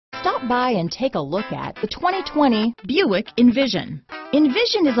Stop by and take a look at the 2020 Buick Envision.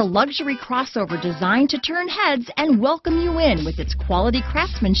 Envision is a luxury crossover designed to turn heads and welcome you in with its quality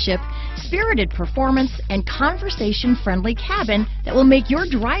craftsmanship, spirited performance, and conversation-friendly cabin that will make your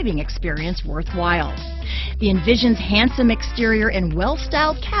driving experience worthwhile. The Envision's handsome exterior and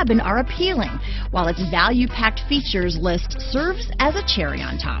well-styled cabin are appealing, while its value-packed features list serves as a cherry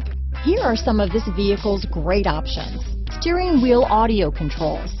on top. Here are some of this vehicle's great options: steering wheel audio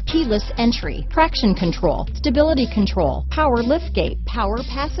controls, keyless entry, traction control, stability control, power liftgate, power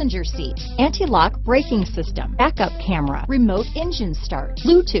passenger seat, anti-lock braking system, backup camera, remote engine start,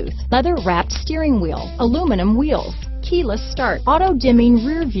 Bluetooth, leather-wrapped steering wheel, aluminum wheels, keyless start, auto-dimming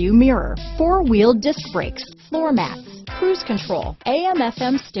rear view mirror, four-wheel disc brakes, floor mats, cruise control,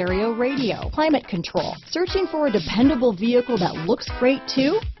 AM/FM stereo radio, climate control. Searching for a dependable vehicle that looks great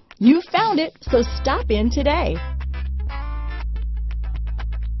too? You found it, so stop in today.